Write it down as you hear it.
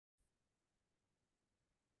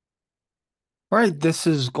All right, this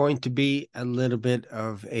is going to be a little bit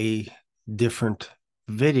of a different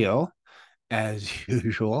video as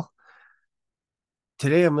usual.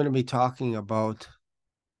 Today I'm going to be talking about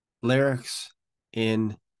lyrics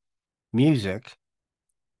in music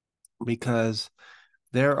because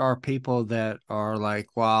there are people that are like,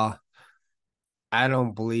 well, I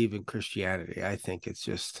don't believe in Christianity. I think it's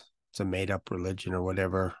a made up religion or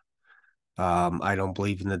whatever. I don't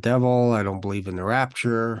believe in the devil. I don't believe in the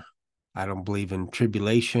rapture. I don't believe in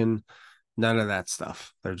tribulation. None of that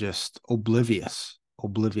stuff. They're just oblivious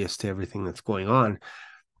to everything that's going on.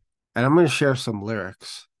 And I'm going to share some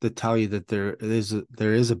lyrics that tell you that there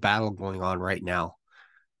is a battle going on right now.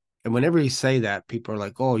 And whenever you say that, people are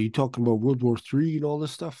like, "Oh, you talking about World War III and all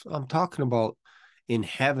this stuff?" I'm talking about in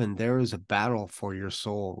heaven. There is a battle for your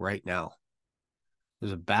soul right now.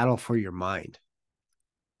 There's a battle for your mind,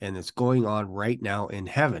 and it's going on right now in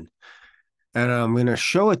heaven. And I'm going to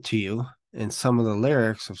show it to you in some of the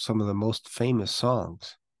lyrics of some of the most famous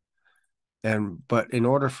songs. But in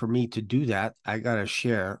order for me to do that, I got to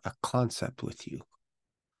share a concept with you.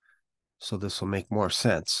 So this will make more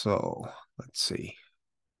sense. So let's see.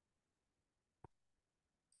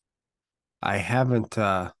 I haven't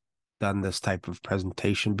done this type of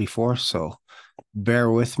presentation before, so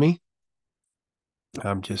bear with me.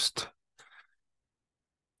 I'm just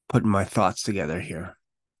putting my thoughts together here.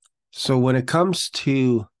 So when it comes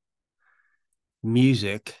to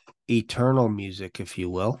music, eternal music, if you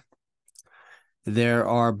will, there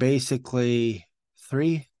are basically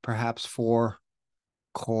three, perhaps four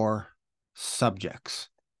core subjects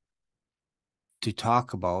to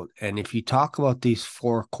talk about. And if you talk about these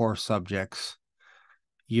four core subjects,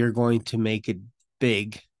 you're going to make it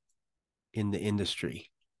big in the industry.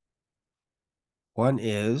 One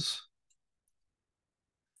is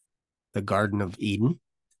the Garden of Eden.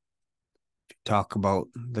 If you talk about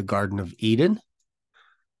the Garden of Eden,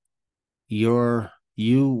 you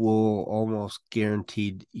will almost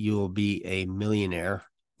guaranteed you will be a millionaire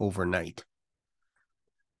overnight.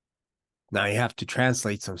 Now you have to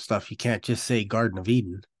translate some stuff. You can't just say Garden of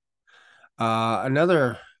Eden.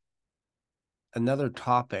 Another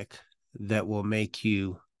topic that will make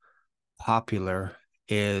you popular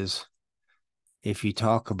is if you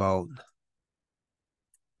talk about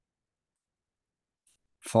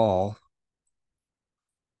fall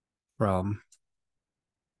from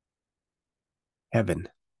heaven.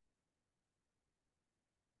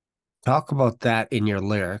 Talk about that in your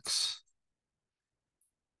lyrics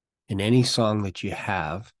in any song that you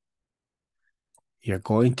have. You're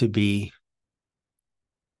going to be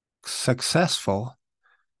successful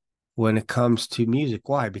when it comes to music.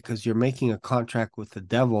 Why? Because you're making a contract with the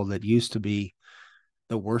devil that used to be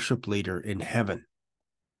the worship leader in heaven.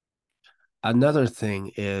 Another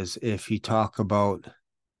thing is if you talk about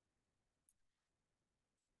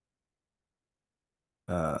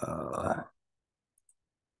let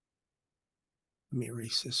me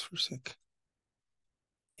erase this for a sec.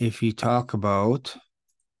 If you talk about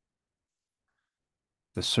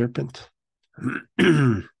the serpent,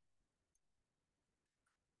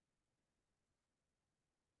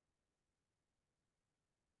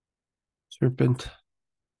 serpent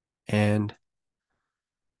and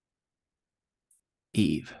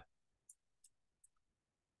Eve.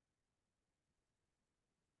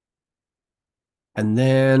 And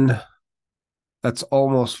then that's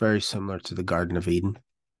almost very similar to the Garden of Eden.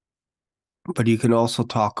 But you can also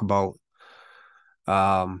talk about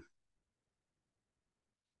how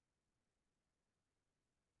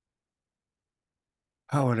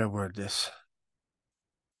would I word this?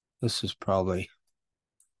 This is probably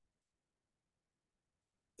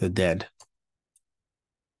the dead.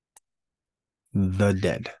 The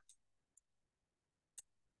dead.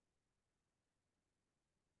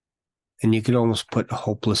 And you could almost put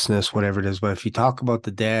hopelessness, whatever it is. But if you talk about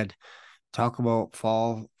the dead, talk about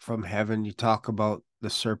fall from heaven, you talk about the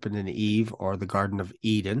serpent and Eve or the Garden of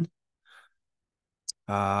Eden.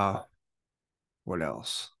 Uh, what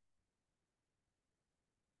else?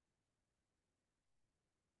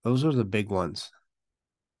 Those are the big ones.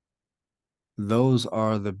 Those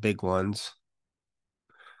are the big ones.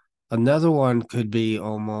 Another one could be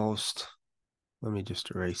almost, let me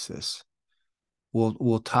just erase this.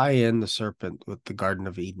 We'll tie in the serpent with the Garden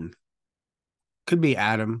of Eden. Could be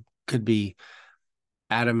Adam, could be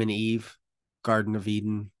Adam and Eve, Garden of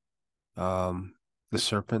Eden, the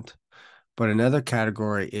serpent. But another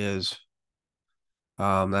category is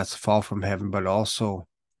that's fall from heaven, but also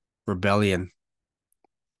rebellion.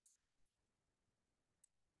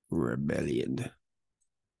 Rebellion.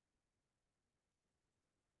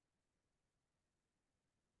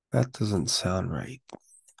 That doesn't sound right.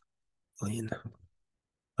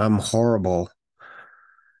 I'm horrible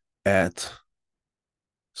at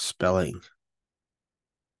spelling.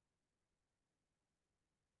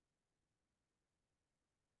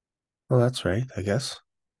 Well, that's right, I guess.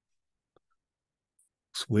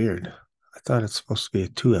 It's weird. I thought it's supposed to be a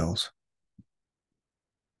two L's.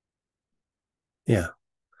 Yeah,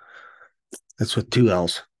 that's with two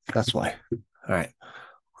L's. That's why. All right.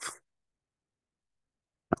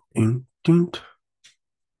 Ding, ding.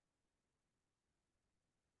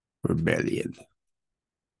 Rebellion.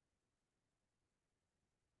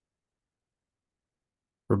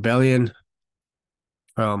 Rebellion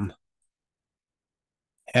from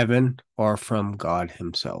heaven or from God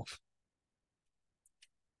Himself?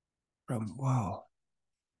 From, wow.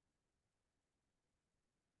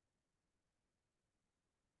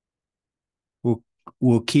 We'll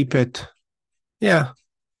we'll keep it. Yeah,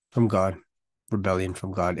 from God. Rebellion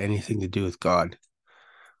from God. Anything to do with God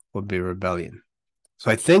would be rebellion. So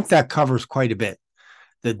I think that covers quite a bit.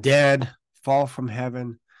 The dead, fall from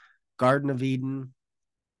heaven, Garden of Eden,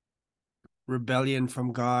 rebellion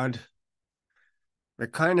from God. They're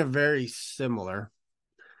kind of very similar.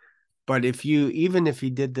 But even if you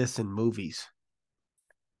did this in movies,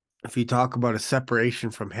 if you talk about a separation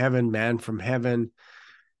from heaven, man from heaven,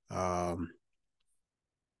 um,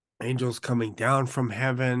 angels coming down from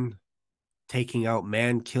heaven, taking out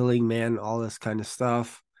man, killing man, all this kind of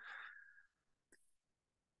stuff.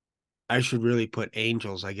 I should really put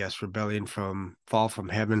angels, I guess, rebellion from fall from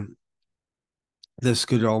heaven. This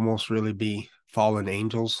could almost really be fallen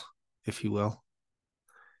angels, if you will.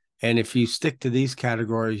 And if you stick to these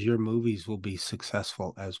categories, your movies will be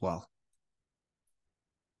successful as well.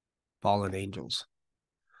 Fallen angels.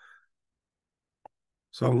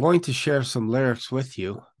 So I'm going to share some lyrics with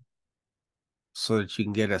you so that you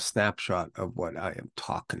can get a snapshot of what I am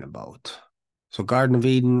talking about. So Garden of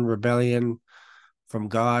Eden, rebellion from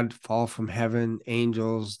God, fall from heaven,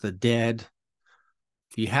 angels, the dead.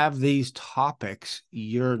 If you have these topics,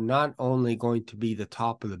 you're not only going to be the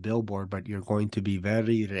top of the billboard, but you're going to be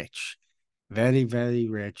very rich, very, very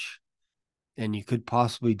rich, and you could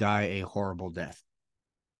possibly die a horrible death.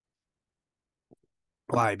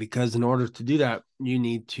 Why? Because in order to do that, you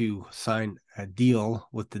need to sign a deal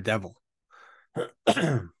with the devil.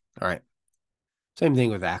 All right. Same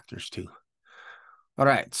thing with actors, too. All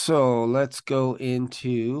right. So let's go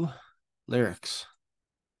into lyrics.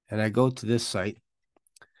 And I go to this site,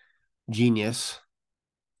 Genius.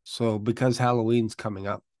 So because Halloween's coming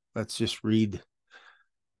up, let's just read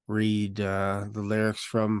the lyrics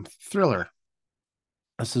from Thriller.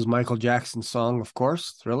 This is Michael Jackson's song, of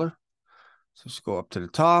course, Thriller. So let's go up to the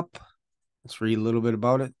top. Let's read a little bit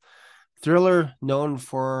about it. Thriller, known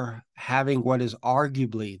for having what is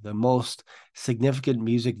arguably the most significant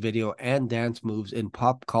music video and dance moves in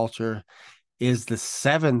pop culture, is the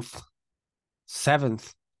seventh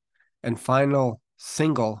and final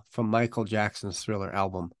single from Michael Jackson's Thriller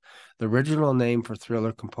album. The original name for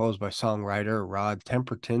Thriller, composed by songwriter Rod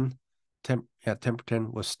Temperton,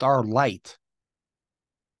 was Starlight.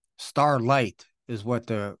 Starlight is what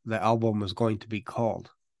the album was going to be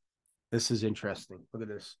called. This is interesting. Look at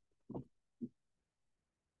this.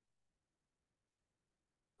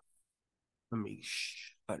 Let me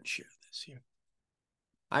unshare this here.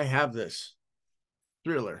 I have this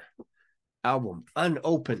Thriller album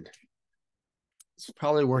unopened. It's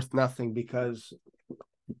probably worth nothing because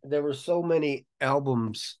there were so many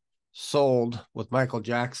albums sold with Michael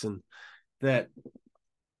Jackson that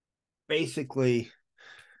basically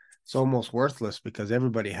it's almost worthless because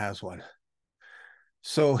everybody has one.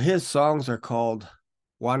 So his songs are called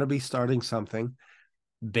Wanna Be Starting Something,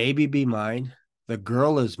 Baby Be Mine, The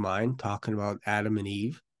Girl Is Mine, talking about Adam and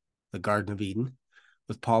Eve, the Garden of Eden,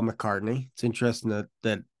 with Paul McCartney. It's interesting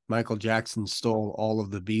that Michael Jackson stole all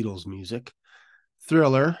of the Beatles music.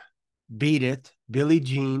 Thriller, Beat It, Billie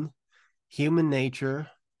Jean, Human Nature,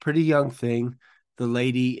 Pretty Young Thing, The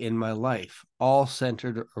Lady in My Life, all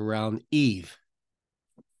centered around Eve.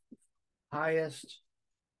 Highest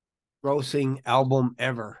grossing album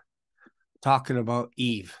ever, talking about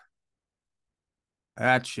Eve.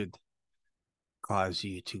 That should cause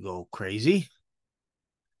you to go crazy.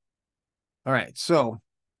 All right, so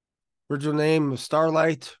original name was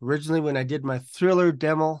Starlight. Originally, when I did my Thriller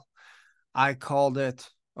demo, I called it.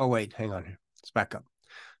 Oh, wait, hang on here. Let's back up.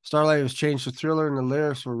 Starlight was changed to Thriller, and the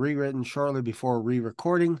lyrics were rewritten shortly before re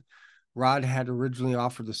recording. Rod had originally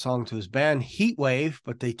offered the song to his band, Heatwave,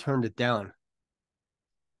 but they turned it down.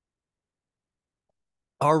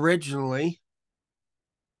 Originally,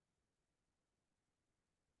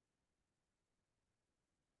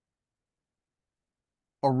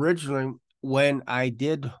 when I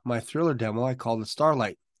did my Thriller demo, I called it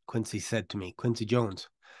Starlight. Quincy said to me, Quincy Jones,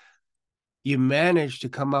 you managed to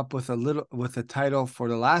come up with a title for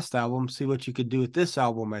the last album. See what you could do with this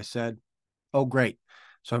album. I said, oh, great.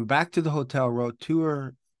 So I'm back to the hotel, wrote two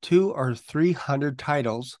or 300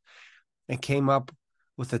 titles, and came up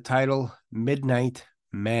with the title Midnight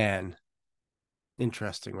Man.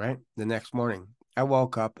 Interesting, right? The next morning, I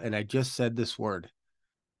woke up and I just said this word.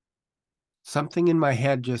 Something in my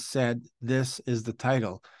head just said, this is the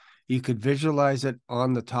title. You could visualize it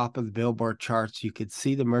on the top of the Billboard charts. You could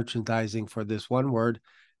see the merchandising for this one word,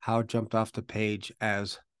 how it jumped off the page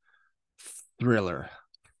as Thriller.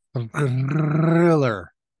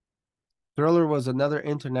 Thriller. Thriller was another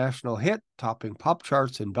international hit, topping pop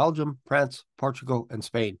charts in Belgium, France, Portugal, and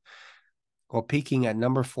Spain, while peaking at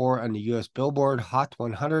number 4 on the U.S. Billboard Hot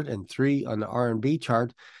 100 and 3 on the R&B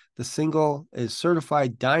chart. The single is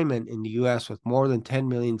certified diamond in the U.S. with more than 10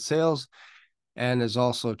 million sales and has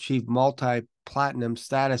also achieved multi-platinum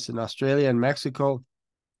status in Australia and Mexico.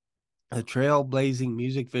 The trailblazing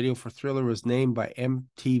music video for Thriller was named by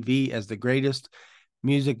MTV as the greatest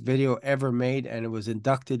music video ever made, and it was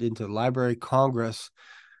inducted into the Library of Congress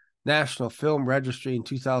National Film Registry in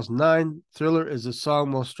 2009. Thriller is a song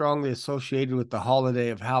most strongly associated with the holiday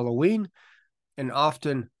of Halloween and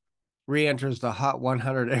often re-enters the Hot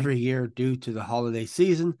 100 every year due to the holiday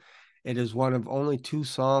season. It is one of only 2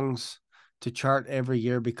 songs to chart every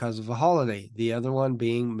year because of a holiday, the other one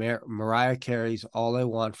being Mariah Carey's All I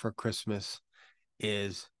Want for Christmas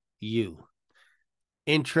Is You.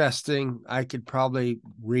 Interesting. I could probably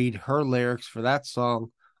read her lyrics for that song,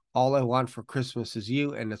 All I Want for Christmas Is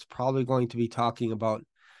You, and it's probably going to be talking about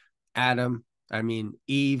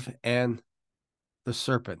Eve and the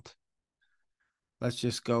serpent. Let's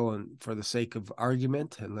just go and for the sake of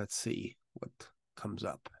argument, and let's see what comes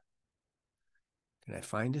up. Can I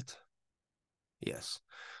find it? Yes.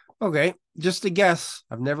 Okay, just a guess.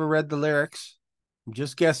 I've never read the lyrics. I'm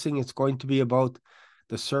just guessing it's going to be about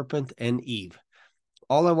the serpent and Eve.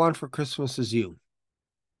 All I want for Christmas is you.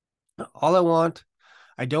 All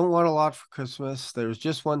I don't want a lot for Christmas. There's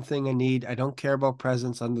just one thing I need. I don't care about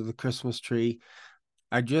presents under the Christmas tree.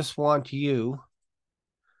 I just want you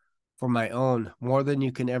for my own, more than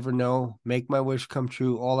you can ever know. Make my wish come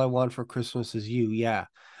true. All I want for Christmas is you. Yeah.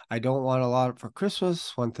 I don't want a lot for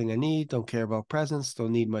Christmas. One thing I need. Don't care about presents.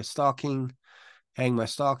 Don't need my stocking. Hang my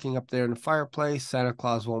stocking up there in the fireplace. Santa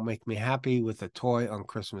Claus won't make me happy with a toy on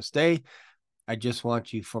Christmas Day. I just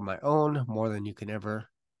want you for my own, more than you can ever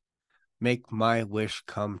make my wish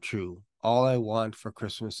come true. All I want for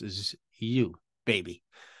Christmas is you, baby.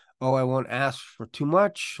 Oh, I won't ask for too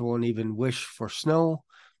much. I won't even wish for snow.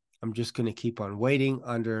 I'm just going to keep on waiting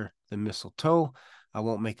under the mistletoe. I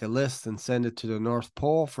won't make a list and send it to the North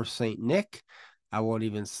Pole for St. Nick. I won't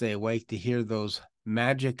even stay awake to hear those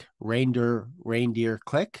magic reindeer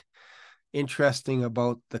click. Interesting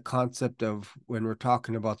about the concept of when we're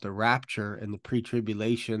talking about the rapture and the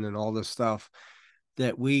pre-tribulation and all this stuff,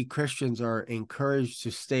 that we Christians are encouraged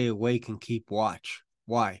to stay awake and keep watch.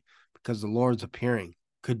 Why? Because the Lord's appearing.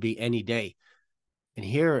 Could be any day. And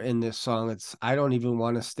here in this song, it's, I don't even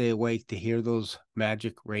want to stay awake to hear those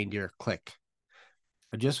magic reindeer click.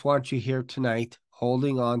 I just want you here tonight,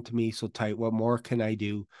 holding on to me so tight. What more can I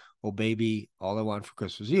do? Oh, baby, all I want for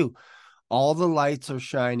Christmas is you. All the lights are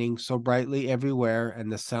shining so brightly everywhere,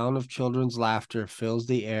 and the sound of children's laughter fills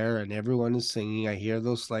the air, and everyone is singing. I hear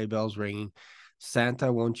those sleigh bells ringing.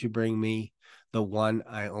 Santa, won't you bring me the one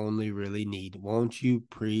I only really need? Won't you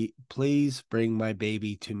please bring my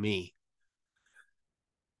baby to me?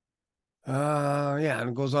 Yeah, and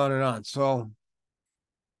it goes on and on. So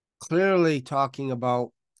clearly talking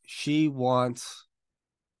about she wants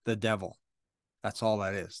the devil. That's all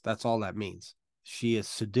that is. That's all that means. She is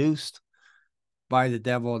seduced by the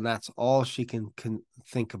devil, and that's all she can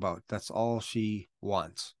think about. That's all she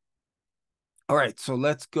wants. All right, so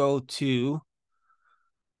let's go to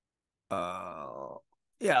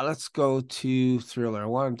let's go to Thriller. I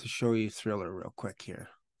wanted to show you Thriller real quick here.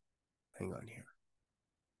 Hang on here.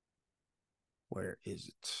 Where is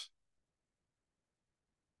it?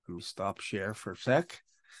 Let me stop share for a sec.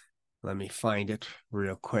 Let me find it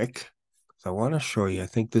real quick because I want to show you. I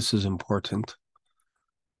think this is important.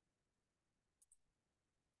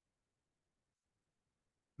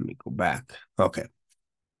 Let me go back. Okay.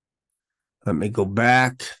 Let me go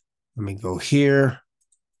back. Let me go here.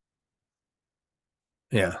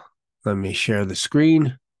 Yeah. Let me share the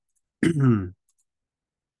screen.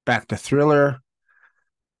 Back to Thriller.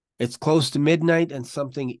 It's close to midnight and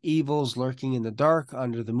something evil's lurking in the dark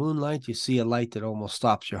under the moonlight. You see a light that almost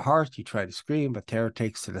stops your heart. You try to scream, but terror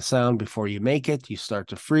takes to the sound before you make it. You start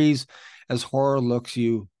to freeze as horror looks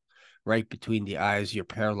you right between the eyes. You're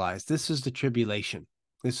paralyzed. This is the tribulation.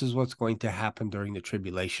 This is what's going to happen during the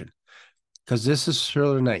tribulation. Because this is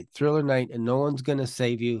Thriller night, and no one's going to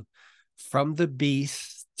save you from the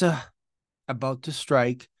beast about to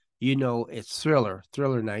strike. You know it's Thriller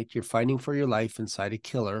night. You're fighting for your life inside a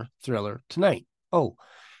killer thriller tonight. Oh,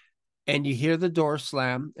 and you hear the door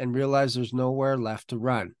slam and realize there's nowhere left to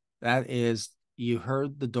run. That is, you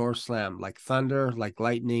heard the door slam like thunder, like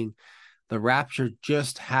lightning. The rapture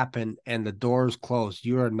just happened and the doors closed.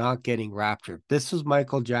 You are not getting raptured. This is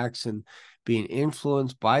Michael Jackson being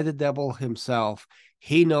influenced by the devil himself.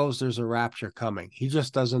 He knows there's a rapture coming. He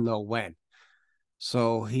just doesn't know when.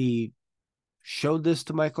 So he showed this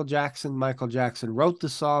to Michael Jackson. Michael Jackson wrote the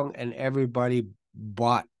song, and everybody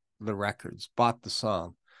bought the records, bought the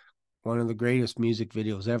song. One of the greatest music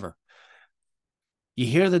videos ever. You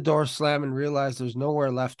hear the door slam and realize there's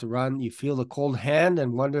nowhere left to run. You feel the cold hand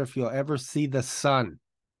and wonder if you'll ever see the sun.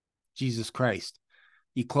 Jesus Christ.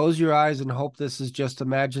 You close your eyes and hope this is just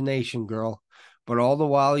imagination, girl. But all the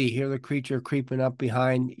while, you hear the creature creeping up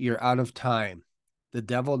behind. You're out of time. The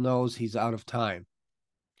devil knows he's out of time.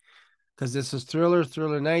 Because this is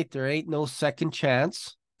Thriller night. There ain't no second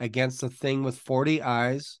chance against a thing with 40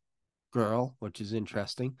 eyes, girl, which is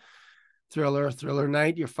interesting. Thriller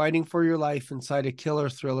night. You're fighting for your life inside a killer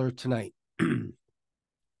thriller tonight.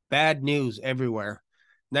 Bad news everywhere.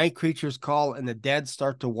 Night creatures call and the dead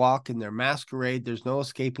start to walk in their masquerade. There's no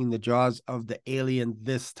escaping the jaws of the alien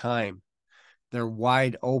this time. They're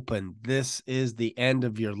wide open. This is the end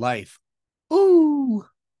of your life. Ooh.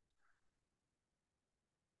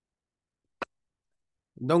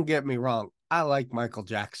 Don't get me wrong. I like Michael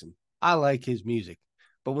Jackson. I like his music.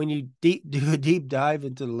 But when you do a deep dive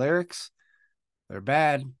into the lyrics, they're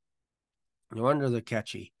bad. No wonder they're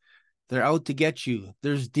catchy. They're out to get you.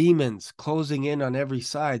 There's demons closing in on every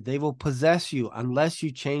side. They will possess you unless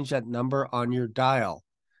you change that number on your dial,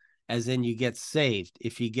 as in you get saved.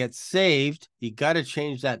 If you get saved, you got to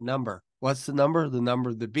change that number. What's the number? The number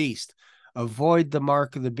of the beast. Avoid the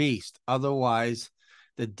mark of the beast. Otherwise,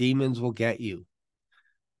 the demons will get you.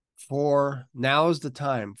 For now is the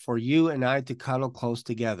time for you and I to cuddle close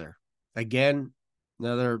together. Again,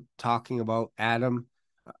 another talking about Adam,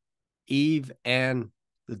 Eve, and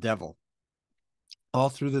the devil. All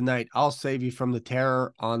through the night, I'll save you from the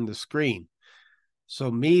terror on the screen.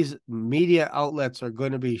 So media outlets are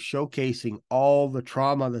going to be showcasing all the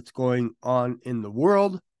trauma that's going on in the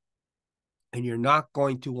world, and you're not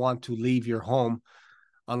going to want to leave your home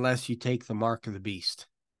unless you take the mark of the beast.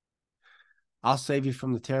 I'll save you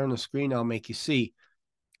from the terror on the screen. I'll make you see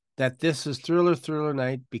that this is Thriller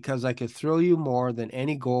night because I could thrill you more than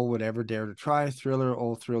any goal would ever dare to try.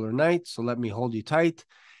 Thriller night. So let me hold you tight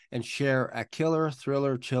and share a killer,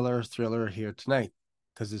 thriller here tonight.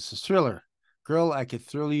 Because this is Thriller. Girl, I could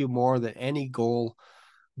thrill you more than any ghoul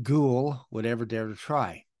would ever dare to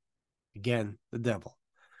try. Again, the devil.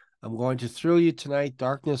 I'm going to thrill you tonight.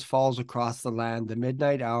 Darkness falls across the land. The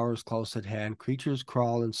midnight hour is close at hand. Creatures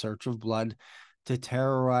crawl in search of blood to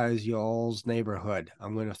terrorize y'all's neighborhood.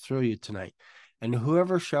 I'm going to thrill you tonight. And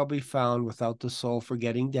whoever shall be found without the soul for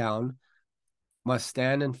getting down must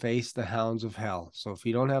stand and face the hounds of hell. So if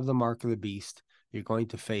you don't have the mark of the beast, you're going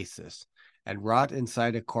to face this. And rot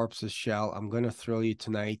inside a corpse's shell. I'm going to thrill you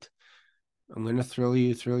tonight. I'm going to thrill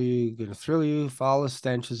you, going to thrill you. Foul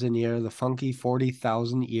stenches in the air, the funky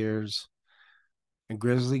 40,000 ears and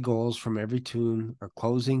grisly goals from every tomb are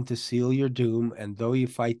closing to seal your doom. And though you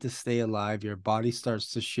fight to stay alive, your body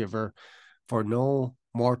starts to shiver, for no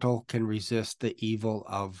mortal can resist the evil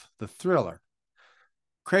of the thriller.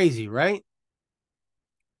 Crazy, right?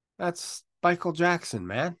 That's Michael Jackson,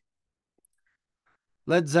 man.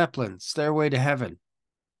 Led Zeppelin, Stairway to Heaven.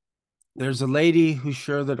 There's a lady who's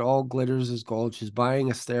sure that all glitters is gold. She's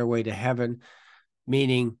buying a stairway to heaven,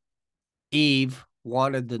 meaning Eve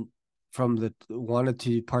wanted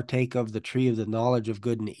to partake of the tree of the knowledge of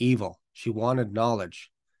good and evil. She wanted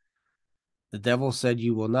knowledge. The devil said,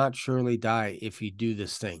 "You will not surely die if you do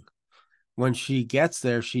this thing." When she gets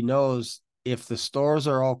there, she knows if the stores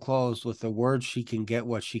are all closed, with the word she can get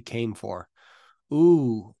what she came for.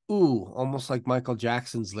 Ooh, almost like Michael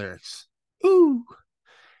Jackson's lyrics. Ooh.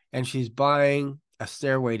 And she's buying a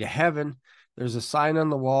stairway to heaven. There's a sign on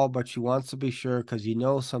the wall, but she wants to be sure because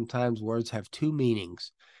sometimes words have two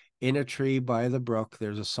meanings. In a tree by the brook,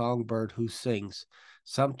 there's a songbird who sings.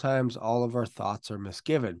 Sometimes all of our thoughts are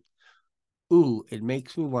misgiven. Ooh, it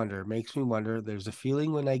makes me wonder. There's a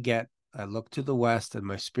feeling when I get I look to the west, and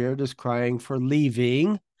my spirit is crying for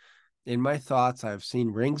leaving. In my thoughts, I have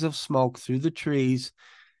seen rings of smoke through the trees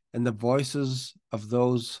and the voices of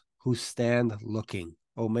those who stand looking.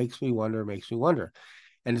 Oh, makes me wonder, makes me wonder.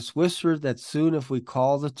 And it's whispered that soon, if we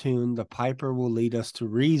call the tune, the piper will lead us to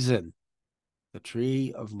reason, the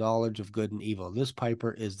tree of knowledge of good and evil. This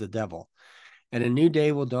piper is the devil. And a new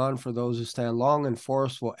day will dawn for those who stand long, and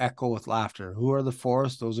forests will echo with laughter. Who are the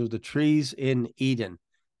forests? Those are the trees in Eden.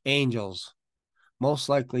 Angels, most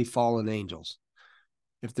likely fallen angels.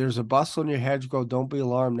 If there's a bustle in your hedgerow, don't be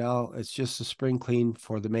alarmed now. It's just a spring clean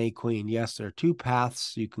for the May Queen. Yes, there are two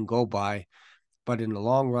paths you can go by, but in the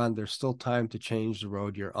long run, there's still time to change the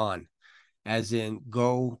road you're on. As in,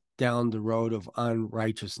 go down the road of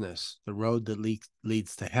unrighteousness, the road that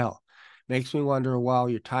leads to hell. Makes me wonder, while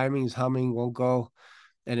your timing is humming, won't go,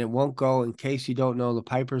 and it won't go. In case you don't know, the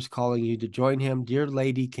piper's calling you to join him. Dear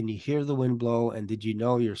lady, can you hear the wind blow? And did you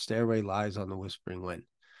know your stairway lies on the whispering wind?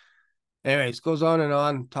 Anyways, goes on and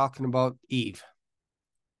on talking about Eve.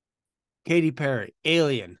 Katy Perry,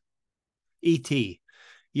 Alien, E.T.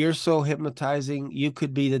 You're so hypnotizing. You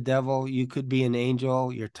could be the devil. You could be an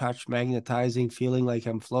angel. Your touch magnetizing, feeling like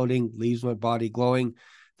I'm floating, leaves my body glowing.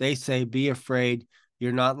 They say, be afraid.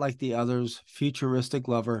 You're not like the others. Futuristic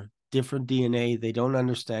lover, different DNA. They don't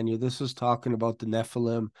understand you. This is talking about the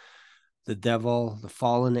Nephilim, the devil, the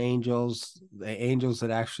fallen angels, the angels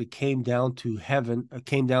that actually came down to heaven,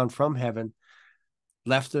 came down from heaven,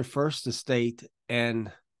 left their first estate,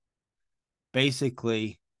 and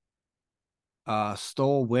basically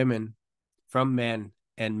stole women from men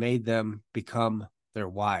and made them become their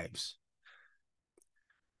wives.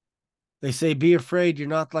 They say, be afraid. You're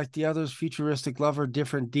not like the others. Futuristic lover,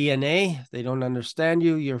 different DNA. They don't understand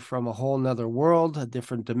you. You're from a whole nother world, a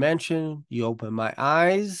different dimension. You open my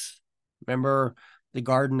eyes. Remember the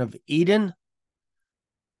Garden of Eden?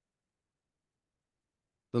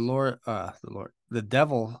 The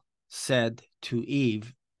devil said to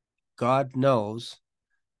Eve, God knows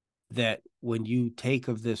that when you take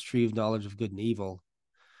of this tree of knowledge of good and evil,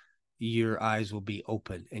 your eyes will be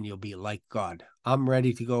open and you'll be like God. I'm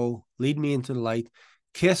ready to go. Lead me into the light.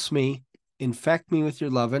 Kiss me. Infect me with your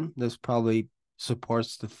loving. This probably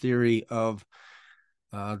supports the theory of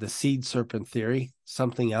the seed serpent theory.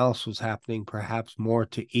 Something else was happening, perhaps more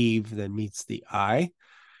to Eve than meets the eye.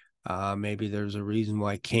 Maybe there's a reason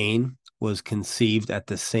why Cain was conceived at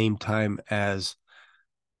the same time as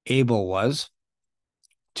Abel was.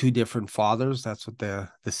 Two different fathers. That's what the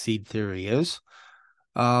seed theory is.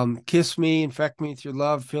 Kiss me, infect me with your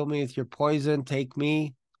love, fill me with your poison, take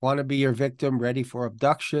me, want to be your victim, ready for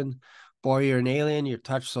abduction. Boy, you're an alien, your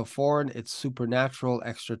touch so foreign, it's supernatural,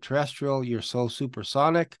 extraterrestrial, you're so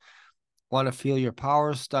supersonic. Want to feel your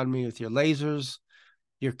powers, stun me with your lasers.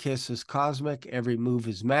 Your kiss is cosmic, every move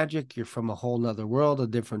is magic. You're from a whole nother world, a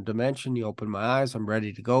different dimension. You open my eyes, I'm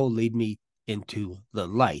ready to go. Lead me into the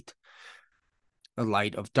light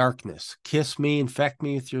of darkness. Kiss me, infect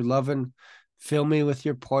me with your loving, fill me with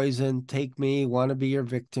your poison, take me, want to be your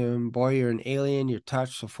victim. Boy, you're an alien, your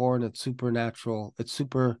touch so foreign, it's supernatural, it's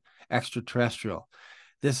super extraterrestrial.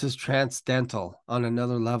 This is transcendental on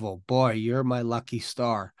another level. Boy, you're my lucky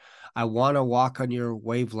star. I want to walk on your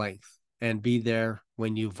wavelength and be there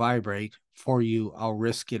when you vibrate. For you, I'll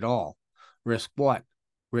risk it all. Risk what?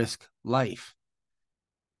 Risk life.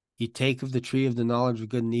 You take of the tree of the knowledge of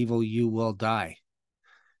good and evil, you will die.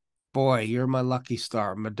 Boy, you're my lucky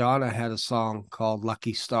star. Madonna had a song called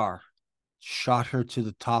Lucky Star. Shot her to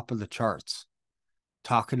the top of the charts.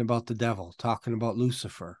 Talking about the devil, talking about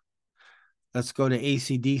Lucifer. Let's go to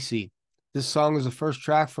AC/DC. This song is the first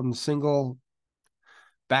track from the single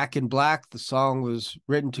Back in Black. The song was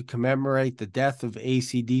written to commemorate the death of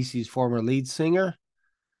AC/DC's former lead singer.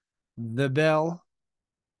 The bell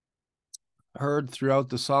heard throughout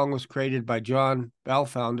the song was created by John Bell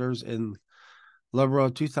founders in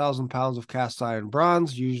Lubro, 2,000 pounds of cast iron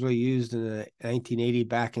bronze, usually used in the 1980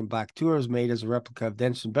 Back in Black tour, is made as a replica of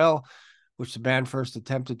Denson Bell, which the band first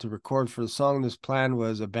attempted to record for the song. This plan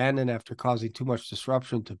was abandoned after causing too much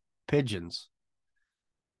disruption to pigeons.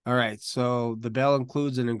 All right, so the bell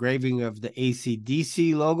includes an engraving of the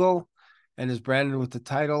AC/DC logo and is branded with the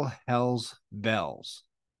title Hell's Bells.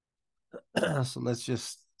 So let's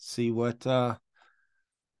just see what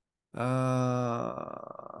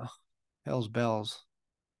Hell's Bells.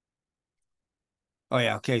 Oh,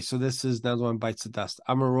 yeah. Okay. So this is another one bites the dust.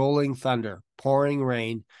 I'm a rolling thunder, pouring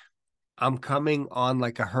rain. I'm coming on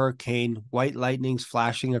like a hurricane, white lightnings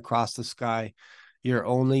flashing across the sky. You're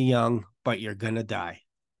only young, but you're going to die.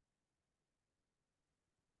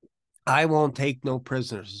 I won't take no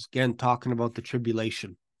prisoners. Again, talking about the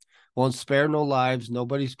tribulation. Won't spare no lives.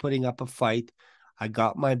 Nobody's putting up a fight. I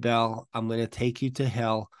got my bell. I'm going to take you to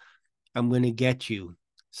hell. I'm going to get you.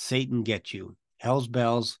 Satan get you. Hell's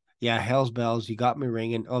bells. Yeah, hell's bells. You got me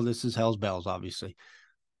ringing. Oh, this is hell's bells, obviously.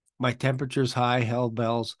 My temperature's high. Hell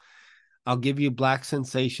bells. I'll give you black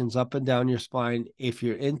sensations up and down your spine. If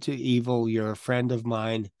you're into evil, you're a friend of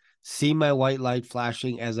mine. See my white light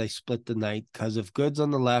flashing as I split the night, because if good's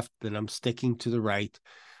on the left, then I'm sticking to the right.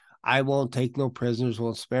 I won't take no prisoners,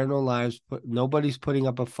 won't spare no lives. Nobody's putting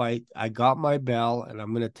up a fight. I got my bell, and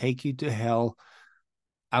I'm going to take you to hell.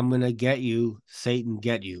 I'm going to get you. Satan,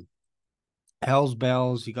 get you. Hell's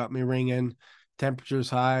bells. You got me ringing.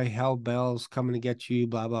 Temperature's high. Hell bells coming to get you.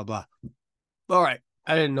 Blah, blah, blah. All right.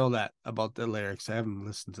 I didn't know that about the lyrics. I haven't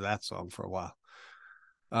listened to that song for a while.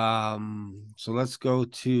 So let's go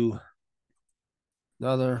to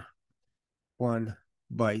another one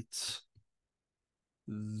bites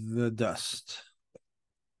the dust.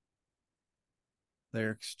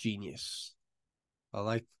 Lyrics genius. I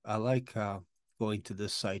like going to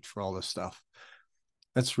this site for all this stuff.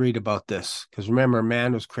 Let's read about this, because remember,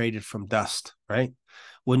 man was created from dust, right?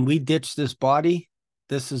 When we ditch this body,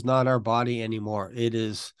 this is not our body anymore. It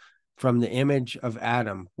is from the image of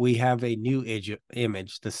Adam. We have a new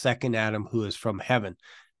image, the second Adam, who is from heaven.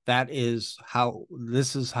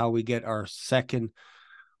 This is how we get our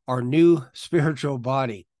new spiritual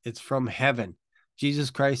body. It's from heaven. Jesus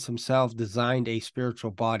Christ himself designed a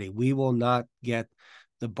spiritual body. We will not get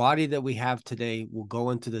the body that we have today will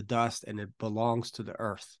go into the dust, and it belongs to the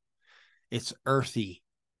earth. It's earthy.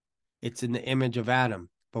 It's in the image of Adam,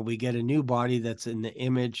 but we get a new body that's in the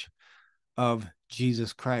image of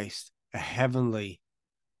Jesus Christ, a heavenly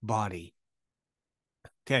body.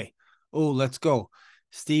 Okay. Oh, let's go.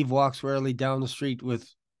 Steve walks rarely down the street with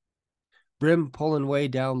brim pulling way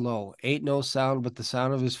down low. Ain't no sound but the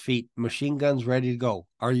sound of his feet. Machine guns ready to go.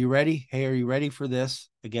 Are you ready? Hey, are you ready for this?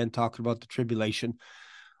 Again, talking about the tribulation.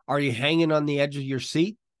 Are you hanging on the edge of your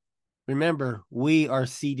seat? Remember, we are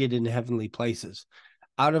seated in heavenly places.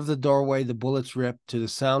 Out of the doorway, the bullets rip to the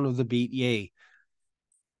sound of the beat. Yea.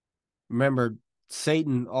 Remember,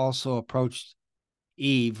 Satan also approached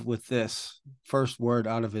Eve with this first word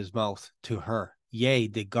out of his mouth to her. Yea,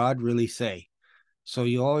 did God really say? So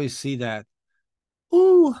you always see that.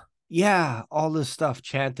 Ooh, yeah, all this stuff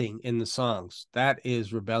chanting in the songs. That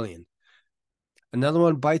is rebellion. Another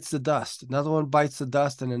one bites the dust. Another one bites the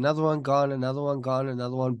dust, and another one gone, another one gone,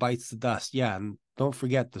 another one bites the dust. Yeah, and don't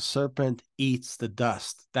forget, the serpent eats the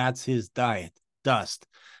dust. That's his diet, dust.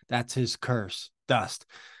 That's his curse, dust.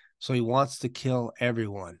 So he wants to kill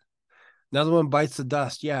everyone. Another one bites the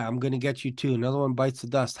dust. Yeah, I'm going to get you too. Another one bites the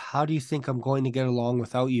dust. How do you think I'm going to get along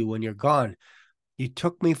without you when you're gone? You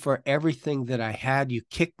took me for everything that I had. You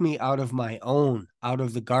kicked me out of my own, out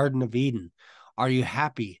of the Garden of Eden. Are you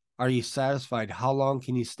happy? Are you satisfied? How long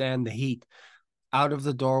can you stand the heat? Out of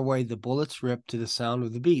the doorway, the bullets rip to the sound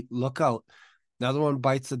of the beat. Look out. Another one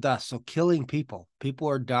bites the dust. So killing people. People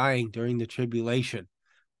are dying during the tribulation.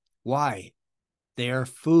 Why? They are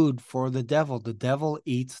food for the devil. The devil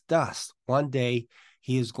eats dust. One day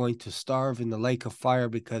he is going to starve in the lake of fire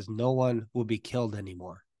because no one will be killed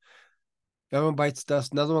anymore. Another one bites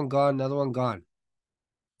dust. Another one gone. Another one gone.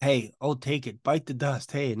 Hey, oh, take it. Bite the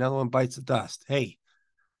dust. Hey, another one bites the dust. Hey,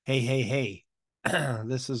 hey, hey, hey.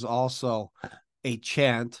 This is also a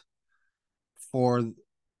chant for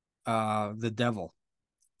the devil.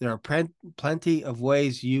 There are plenty of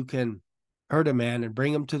ways you can hurt a man and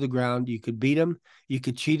bring him to the ground. You could beat him. You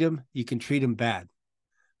could cheat him. You can treat him bad.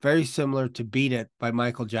 Very similar to Beat It by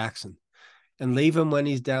Michael Jackson. And leave him when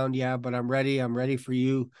he's down. Yeah, but I'm ready. I'm ready for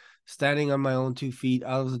you. Standing on my own 2 feet,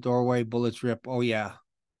 out of the doorway, bullets rip. Oh, yeah.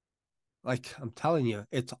 Like I'm telling you,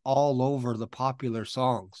 it's all over the popular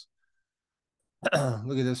songs.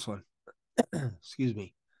 Look at this one. Excuse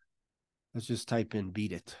me. Let's just type in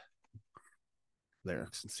Beat It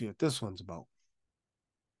lyrics and see what this one's about.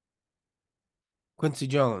 Quincy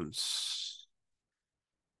Jones.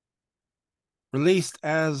 Released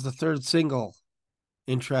as the third single.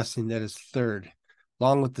 Interesting that it's third.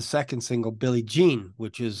 Along with the second single, Billie Jean,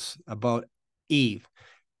 which is about Eve.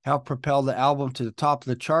 Helped propel the album to the top of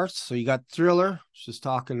the charts. So you got Thriller, which is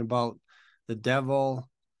talking about the devil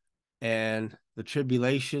and the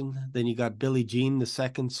tribulation. Then you got Billie Jean, the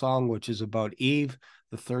second song, which is about Eve.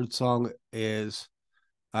 The third song is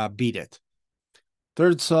Beat It.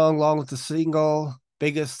 Third song, along with the single,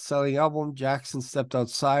 biggest selling album, Jackson stepped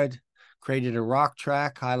outside, created a rock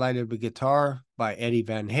track, highlighted with guitar by Eddie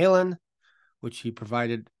Van Halen, which he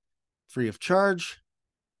provided free of charge.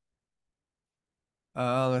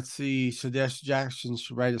 Let's see. Suggest Jackson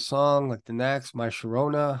should write a song like the next, My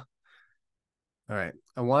Sharona. All right.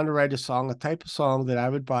 I want to write a song, a type of song that I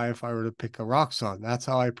would buy if I were to pick a rock song. That's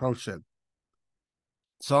how I approached it.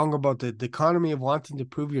 Song about the economy of wanting to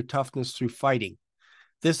prove your toughness through fighting.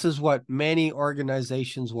 This is what many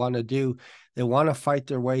organizations want to do. They want to fight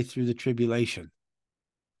their way through the tribulation.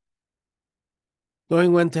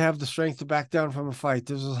 Knowing when to have the strength to back down from a fight.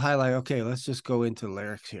 This is highlight. Okay, let's just go into the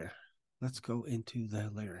lyrics here. Let's go into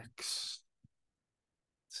the lyrics.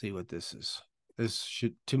 See what this is. This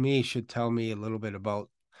should, to me, should tell me a little bit about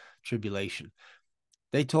tribulation.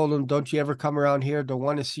 They told him, "Don't you ever come around here. Don't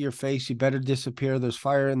want to see your face. You better disappear. There's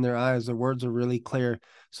fire in their eyes. The words are really clear.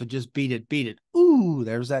 So just beat it, beat it." Ooh,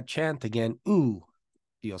 there's that chant again. Ooh,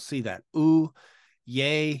 you'll see that. Ooh,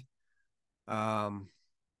 yay. Um,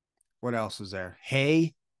 what else is there?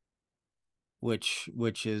 Hey, which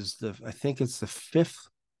is the, I think it's the fifth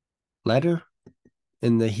letter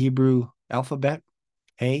in the Hebrew alphabet.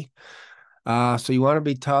 Hey. So you want to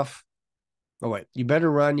be tough. Oh, wait. You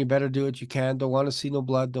better run. You better do what you can. Don't want to see no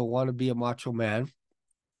blood. Don't want to be a macho man.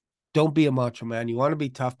 Don't be a macho man. You want to be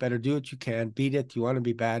tough. Better do what you can. Beat it. You want to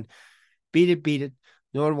be bad. Beat it. Beat it.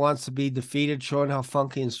 No one wants to be defeated. Showing how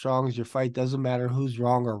funky and strong is your fight. Doesn't matter who's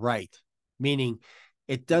wrong or right. Meaning,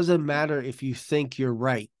 it doesn't matter if you think you're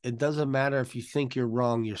right. It doesn't matter if you think you're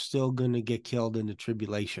wrong. You're still going to get killed in the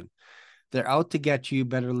tribulation. They're out to get you.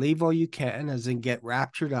 Better leave all you can, as in get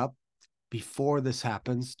raptured up before this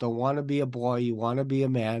happens. Don't want to be a boy. You want to be a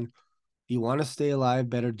man. You want to stay alive.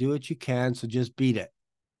 Better do what you can. So just beat it.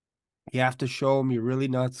 You have to show them you're really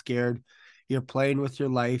not scared. You're playing with your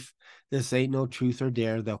life. This ain't no truth or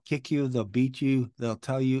dare. They'll kick you. They'll beat you. They'll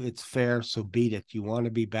tell you it's fair. So beat it. You want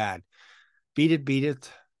to be bad. Beat it. Beat it.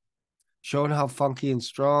 Showing how funky and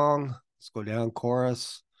strong. Let's go down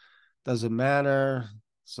chorus. Doesn't matter.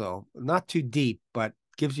 So not too deep, but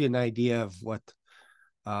gives you an idea of what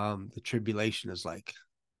the tribulation is like.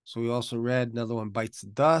 So we also read another one, Bites the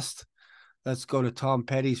Dust. Let's go to Tom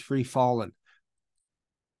Petty's Free Fallen.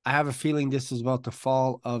 I have a feeling this is about the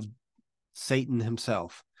fall of Satan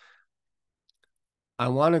himself. I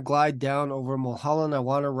want to glide down over Mulholland. I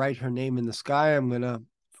want to write her name in the sky. I'm going to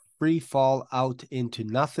free fall out into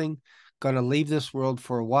nothing. Going to leave this world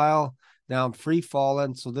for a while. Now I'm free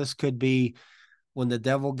fallen. So this could be when the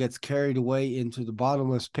devil gets carried away into the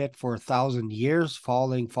bottomless pit for 1,000 years,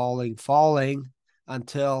 falling, falling, falling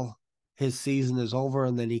until his season is over.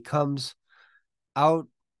 And then he comes out.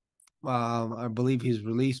 I believe he's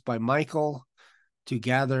released by Michael to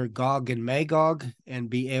gather Gog and Magog and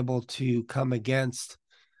be able to come against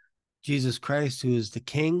Jesus Christ, who is the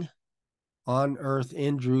king on earth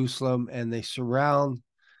in Jerusalem. And they surround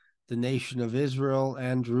the nation of Israel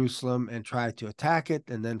and Jerusalem and try to attack it.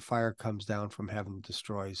 And then fire comes down from heaven and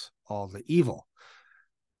destroys all the evil.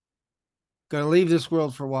 Gonna leave this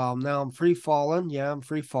world for a while. Now I'm free fallen. Yeah, I'm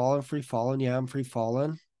free fallen, free fallen. Yeah, I'm free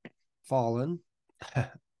fallen. Fallen.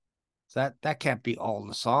 that can't be all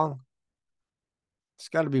the song. It's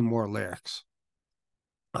got to be more lyrics.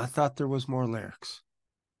 I thought there was more lyrics.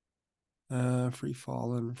 Free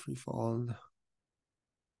fallen,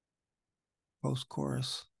 post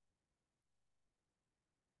chorus.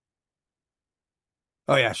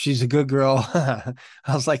 Oh yeah, she's a good girl. I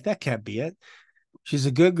was like, that can't be it. She's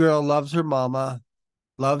a good girl, loves her mama,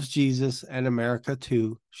 loves Jesus and America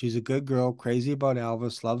too. She's a good girl, crazy about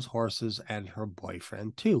Elvis, loves horses and her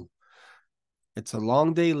boyfriend too. It's a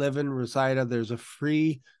long day living, Resida. There's a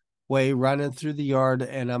free way running through the yard,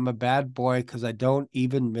 and I'm a bad boy because I don't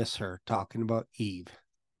even miss her. Talking about Eve.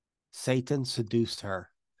 Satan seduced her.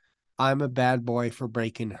 I'm a bad boy for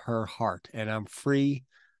breaking her heart, and I'm free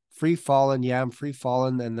fallen. Yeah, I'm free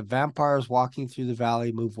fallen. And the vampires walking through the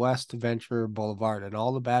valley move west to Ventura Boulevard, and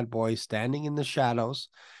all the bad boys standing in the shadows,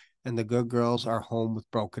 and the good girls are home with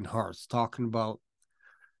broken hearts. Talking about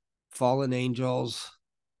fallen angels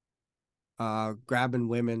grabbing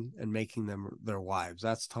women and making them their wives.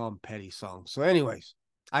 That's Tom Petty's song. So, anyways,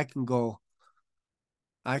 I can go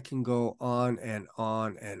on and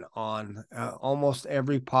on and on. Almost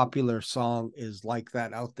every popular song is like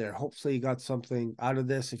that out there. Hopefully, you got something out of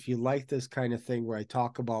this. If you like this kind of thing where I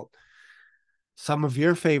talk about some of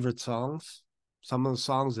your favorite songs, some of the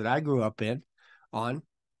songs that I grew up on,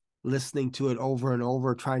 listening to it over and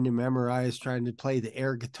over, trying to memorize, trying to play the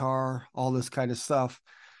air guitar, all this kind of stuff.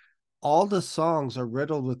 All the songs are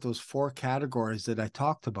riddled with those four categories that I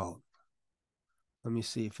talked about. Let me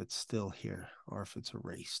see if it's still here or if it's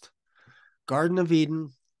erased. Garden of Eden,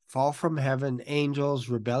 fall from heaven, angels,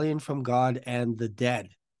 rebellion from God, and the dead.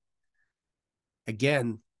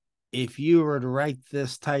 Again, if you were to write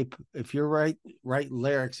this type, if you write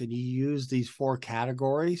lyrics and you use these four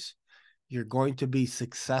categories, you're going to be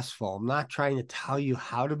successful. I'm not trying to tell you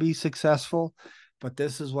how to be successful. but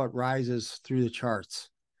this is what rises through the charts.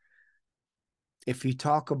 If you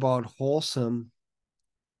talk about wholesome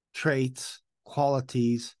traits,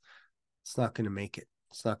 qualities, it's not going to make it.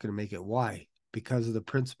 It's not going to make it. Why? Because of the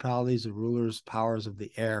principalities, the rulers, powers of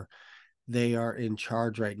the air. They are in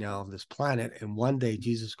charge right now of this planet. And one day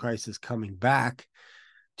Jesus Christ is coming back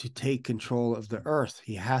to take control of the earth.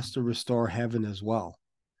 He has to restore heaven as well.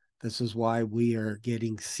 This is why we are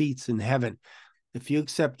getting seats in heaven. If you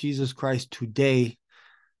accept Jesus Christ today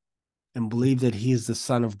and believe that he is the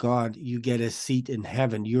Son of God, you get a seat in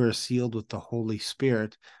heaven. You are sealed with the Holy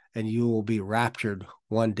Spirit, and you will be raptured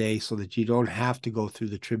one day so that you don't have to go through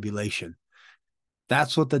the tribulation.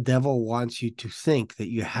 That's what the devil wants you to think, that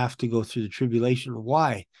you have to go through the tribulation.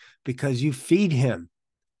 Why? Because you feed him.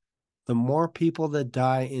 The more people that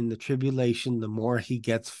die in the tribulation, the more he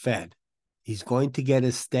gets fed. He's going to get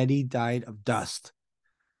a steady diet of dust.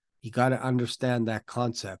 You got to understand that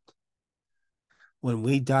concept. When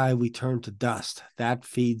we die, we turn to dust. That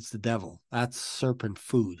feeds the devil. That's serpent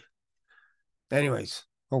food. Anyways,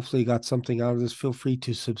 hopefully you got something out of this. Feel free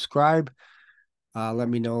to subscribe. Let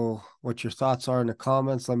me know what your thoughts are in the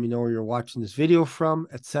comments. Let me know where you're watching this video from,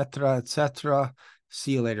 etc., etc.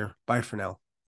 See you later. Bye for now.